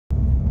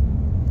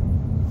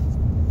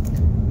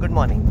Good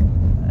morning.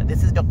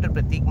 This is Dr.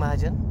 Pratik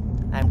Mahajan.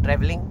 I am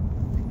traveling.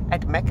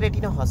 At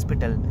Macretina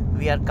Hospital,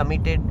 we are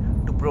committed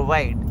to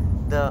provide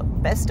the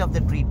best of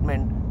the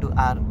treatment to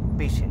our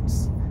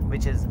patients,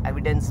 which is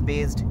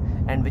evidence-based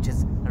and which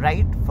is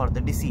right for the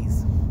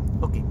disease.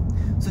 Okay,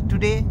 so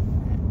today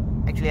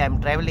actually I am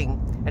traveling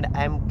and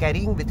I am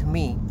carrying with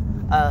me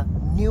a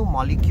new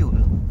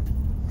molecule.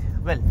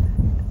 Well,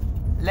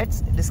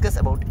 let's discuss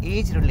about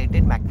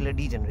age-related macular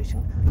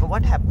degeneration. Now,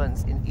 what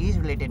happens in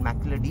age-related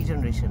macular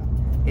degeneration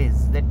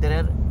is that there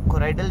are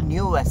choroidal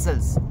new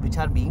vessels which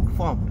are being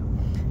formed,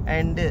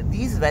 and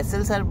these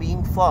vessels are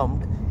being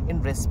formed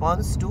in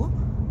response to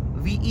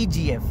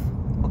VEGF.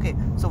 Okay,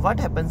 so what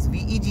happens?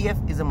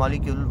 VEGF is a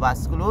molecule,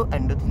 vascular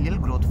endothelial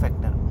growth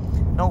factor.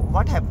 Now,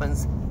 what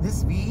happens?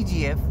 This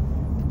VEGF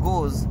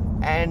goes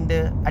and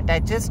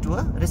attaches to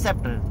a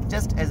receptor,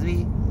 just as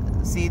we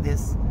see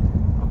this.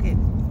 Okay,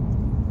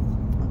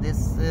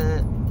 this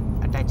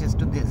attaches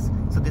to this.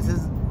 So this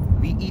is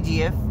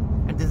VEGF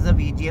and this is a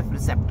VEGF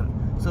receptor.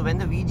 So when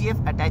the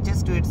VEGF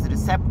attaches to its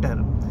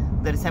receptor,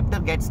 the receptor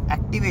gets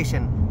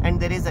activation and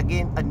there is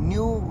again a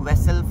new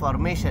vessel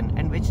formation,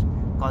 and which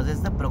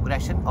causes the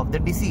progression of the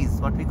disease,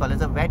 what we call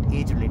as a wet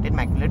age-related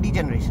macular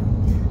degeneration.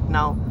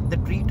 Now the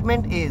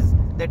treatment is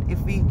that if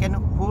we can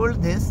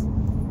hold this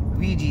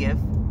VEGF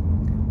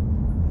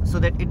so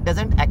that it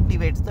doesn't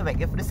activate the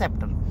VEGF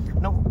receptor.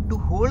 Now to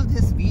hold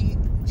this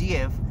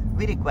VEGF,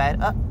 we require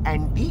a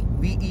anti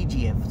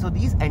VEGF. So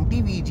these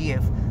anti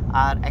VEGF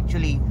are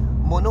actually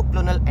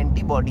monoclonal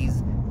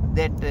antibodies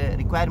that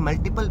require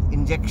multiple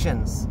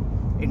injections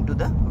into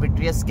the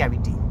vitreous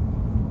cavity.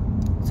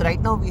 So right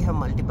now we have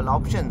multiple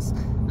options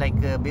like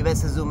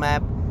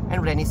Brolucizumab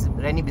and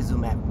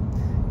Ranibizumab.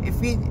 If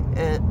we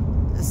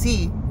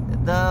see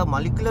the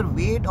molecular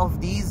weight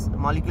of these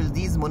molecules,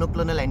 these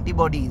monoclonal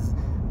antibodies,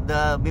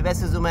 the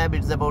Brolucizumab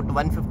is about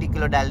 150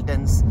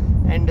 kilodaltons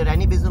and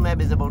Ranibizumab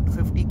is about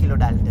 50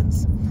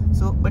 kilodaltons.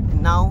 So, but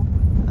now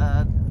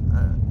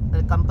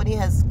the company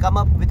has come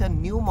up with a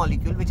new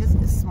molecule which is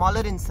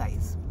smaller in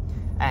size,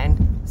 and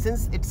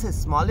since it's a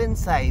smaller in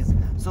size,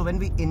 so when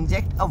we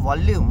inject a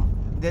volume,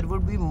 there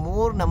would be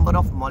more number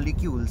of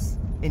molecules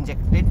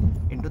injected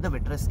into the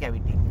vitreous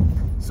cavity.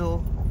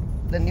 So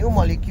the new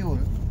molecule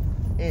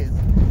is,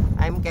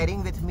 I am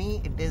carrying with me,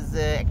 it is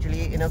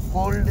actually in a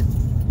cold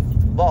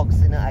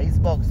box, in an ice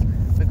box,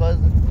 because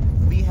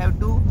we have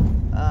to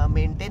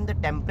maintain the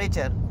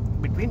temperature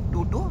between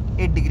 2 to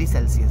 8 degrees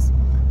Celsius.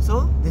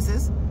 So this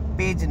is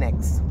page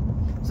next.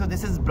 So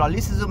this is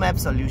Brolucizumab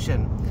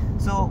solution.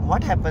 So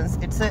what happens?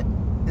 It's a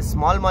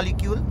small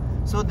molecule,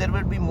 so there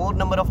will be more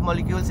number of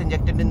molecules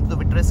injected into the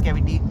vitreous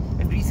cavity,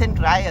 and recent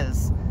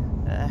trials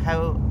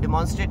have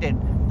demonstrated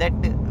that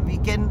we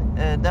can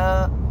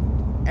the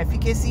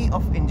efficacy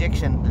of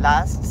injection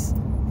lasts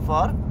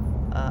for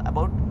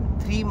about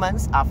 3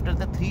 months after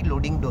the 3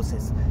 loading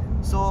doses.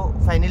 So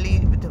finally,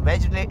 with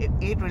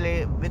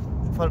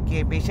for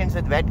patients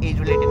with wet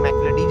age-related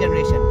macular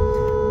degeneration,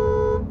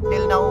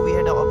 till now we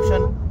had an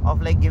option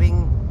of like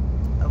giving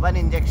 1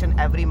 injection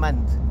every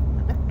month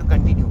to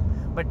continue.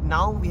 But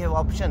now we have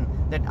option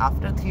that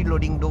after 3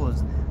 loading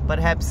dose,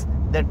 perhaps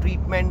the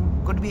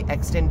treatment could be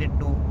extended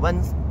to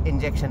 1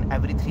 injection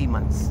every 3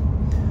 months.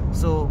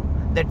 So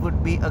that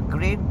would be a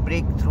great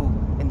breakthrough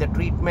in the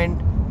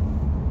treatment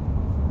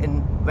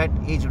in wet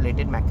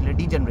age-related macular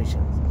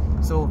degeneration.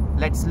 So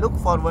let's look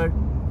forward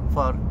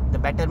for the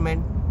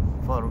betterment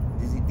for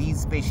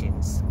these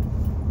patients.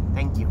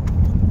 Thank you.